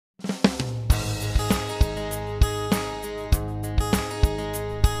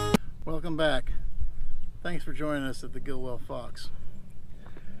Welcome back. Thanks for joining us at the Gilwell Fox.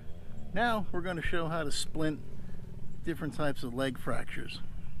 Now we're going to show how to splint different types of leg fractures.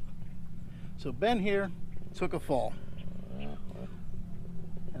 So Ben here took a fall,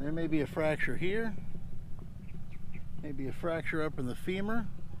 and there may be a fracture here, maybe a fracture up in the femur,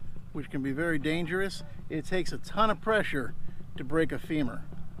 which can be very dangerous. It takes a ton of pressure to break a femur.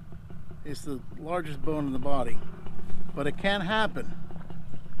 It's the largest bone in the body, but it can happen.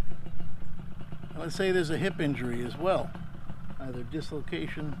 Let's say there's a hip injury as well, either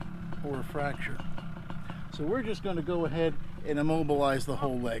dislocation or a fracture. So we're just going to go ahead and immobilize the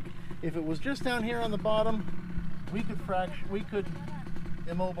whole leg. If it was just down here on the bottom, we could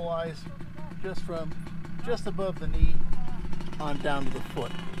immobilize just from just above the knee on down to the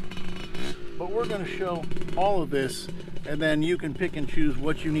foot. But we're going to show all of this, and then you can pick and choose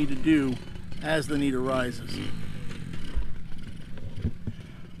what you need to do as the need arises.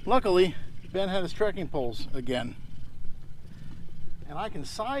 Luckily, Ben had his trekking poles again, and I can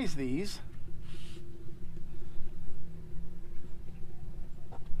size these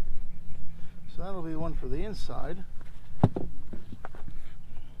so that'll be one for the inside.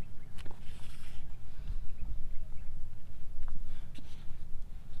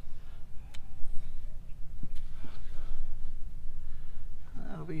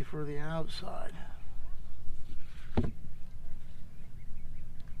 That'll be for the outside.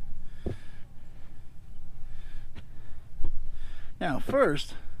 Now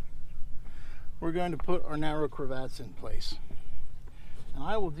first, we're going to put our narrow cravats in place. And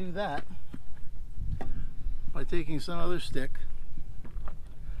I will do that by taking some other stick,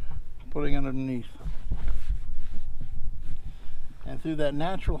 putting it underneath. And through that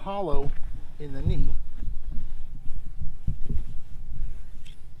natural hollow in the knee,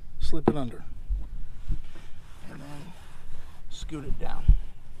 slip it under. And then scoot it down.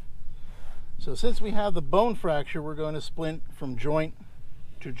 So since we have the bone fracture, we're going to splint from joint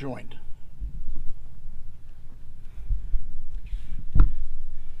to joint.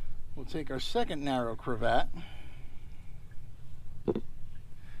 We'll take our second narrow cravat,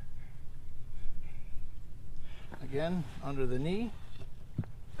 again under the knee,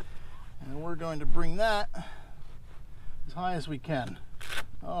 and we're going to bring that as high as we can.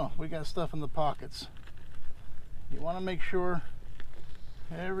 Oh, we got stuff in the pockets. You want to make sure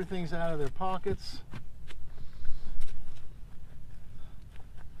everything's out of their pockets.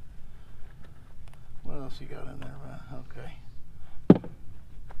 What else you got in there? Okay.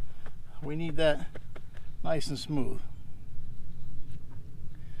 We need that nice and smooth.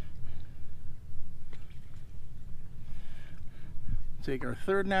 Take our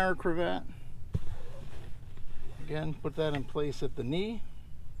third narrow cravat. Again, put that in place at the knee.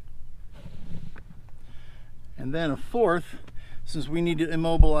 And then a fourth, since we need to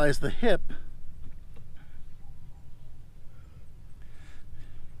immobilize the hip,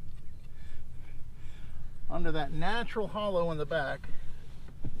 under that natural hollow in the back,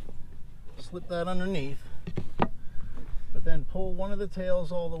 slip that underneath, but then pull one of the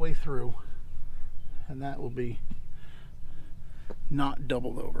tails all the way through, and that will be not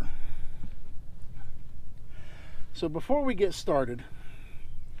doubled over. So before we get started,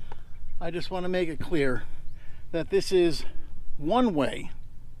 I just want to make it clear that this is one way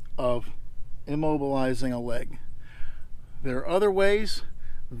of immobilizing a leg. There are other ways.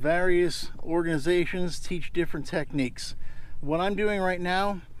 Various organizations teach different techniques. What I'm doing right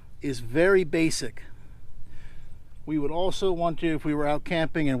now is very basic. We would also want to, if we were out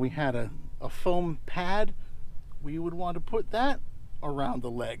camping and we had a foam pad, we would want to put that around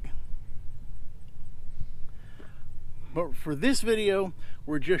the leg. But for this video,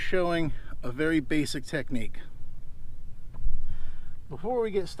 we're just showing a very basic technique. Before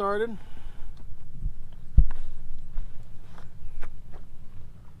we get started,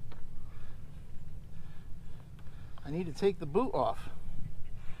 I need to take the boot off,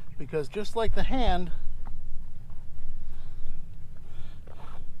 because just like the hand,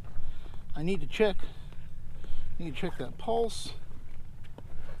 I need to check that pulse.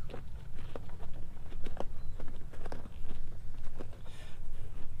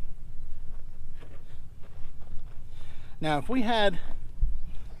 Now, if we had,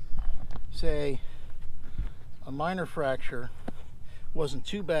 say, a minor fracture, wasn't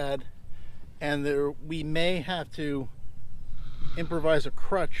too bad, and we may have to improvise a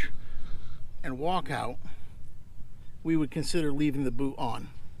crutch and walk out, we would consider leaving the boot on.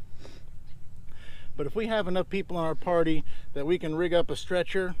 But if we have enough people in our party that we can rig up a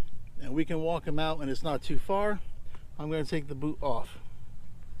stretcher and we can walk them out and it's not too far, I'm going to take the boot off.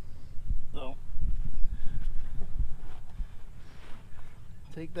 So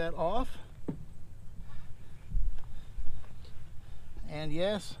take that off. And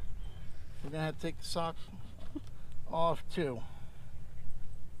yes, we're going to have to take the socks off too.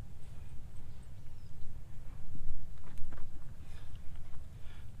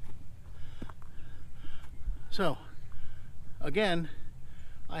 So, again,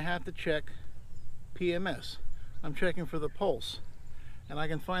 I have to check PMS. I'm checking for the pulse, and I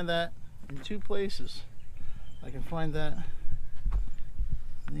can find that in two places. I can find that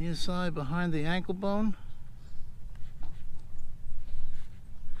on the inside behind the ankle bone,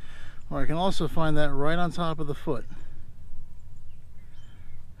 or I can also find that right on top of the foot.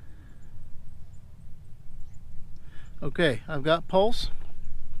 Okay, I've got pulse.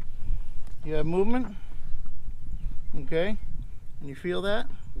 You have movement. Okay, and you feel that?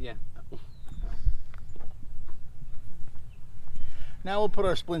 Yeah. Now we'll put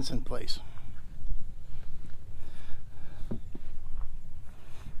our splints in place.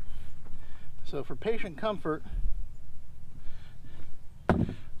 So for patient comfort,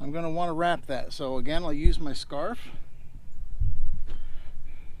 I'm going to want to wrap that. So again, I'll use my scarf.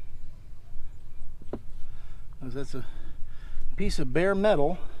 Because that's a piece of bare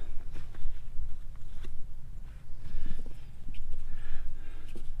metal.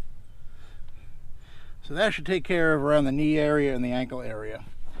 So that should take care of around the knee area and the ankle area.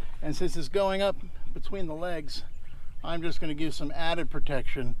 And since it's going up between the legs, I'm just going to give some added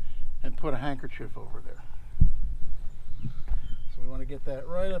protection and put a handkerchief over there. So we want to get that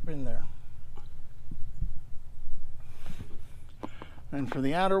right up in there. And for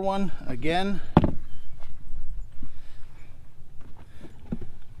the outer one, again,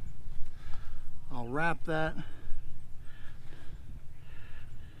 I'll wrap that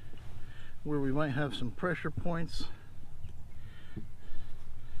where we might have some pressure points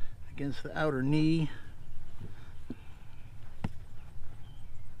against the outer knee.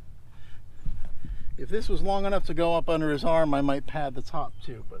 If this was long enough to go up under his arm, I might pad the top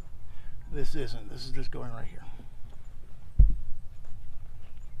too, but this isn't. This is just going right here.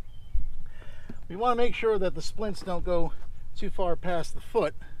 We want to make sure that the splints don't go too far past the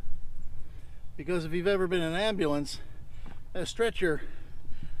foot, because if you've ever been in an ambulance, a stretcher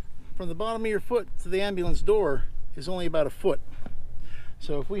from the bottom of your foot to the ambulance door is only about a foot.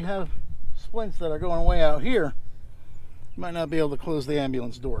 So if we have splints that are going way out here, you might not be able to close the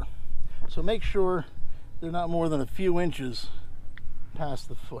ambulance door. So make sure they're not more than a few inches past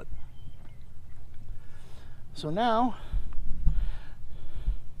the foot. So now,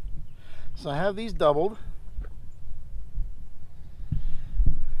 so I have these doubled.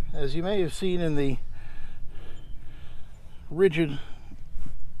 As you may have seen in the rigid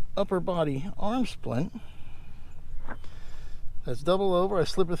upper body arm splint, that's double over. I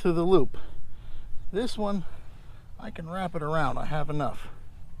slip it through the loop. This one, I can wrap it around. I have enough.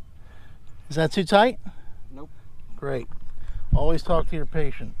 Is that too tight? Nope. Great. Always talk to your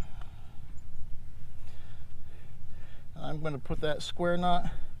patient. I'm going to put that square knot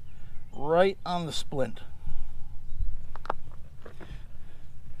right on the splint.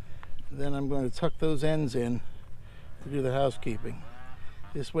 Then I'm going to tuck those ends in to do the housekeeping.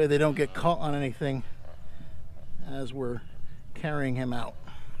 This way they don't get caught on anything as we're carrying him out.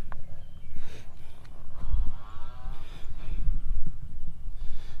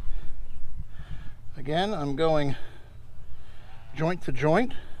 Again, I'm going joint to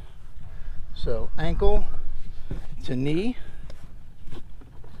joint. So ankle to knee.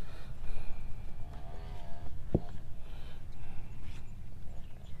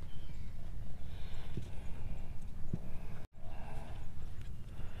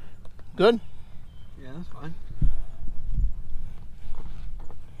 Good? Yeah, that's fine.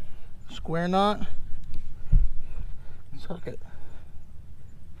 Square knot. Tuck it.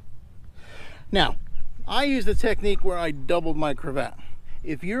 Now, I use the technique where I doubled my cravat.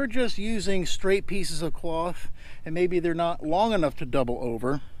 If you're just using straight pieces of cloth and maybe they're not long enough to double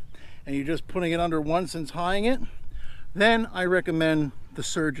over and you're just putting it under once and tying it, then I recommend the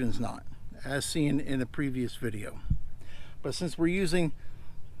surgeon's knot, as seen in a previous video. But since we're using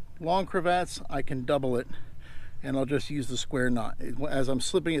long cravats, I can double it and I'll just use the square knot. As I'm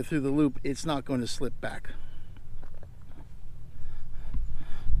slipping it through the loop, it's not going to slip back.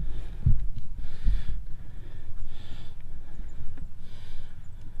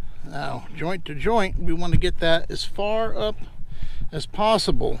 Now, joint to joint, we want to get that as far up as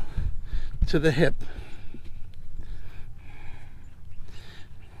possible to the hip.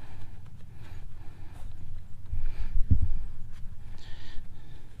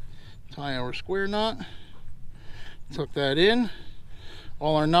 Tie our square knot, tuck that in.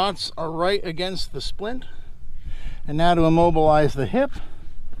 All our knots are right against the splint. And now to immobilize the hip,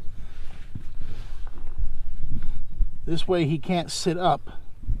 This way he can't sit up.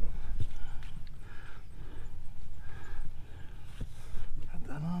 Got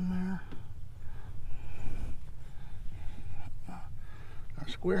that on there. Our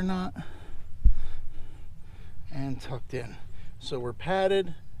square knot. And tucked in. So we're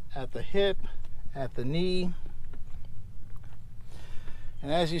padded at the hip, at the knee.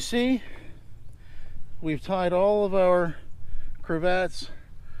 And as you see, we've tied all of our cravats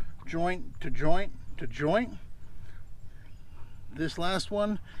joint to joint to joint. This last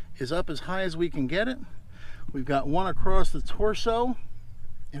one is up as high as we can get it. We've got one across the torso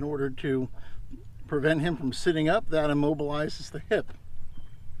in order to prevent him from sitting up. That immobilizes the hip.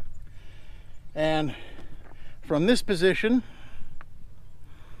 And from this position,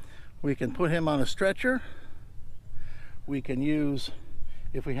 we can put him on a stretcher. We can use,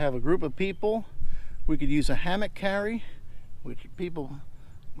 if we have a group of people, we could use a hammock carry, which people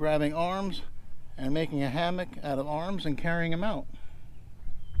grabbing arms and making a hammock out of arms and carrying them out.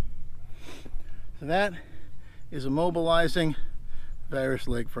 So that is immobilizing varus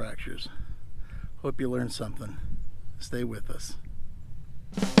leg fractures. Hope you learned something. Stay with us.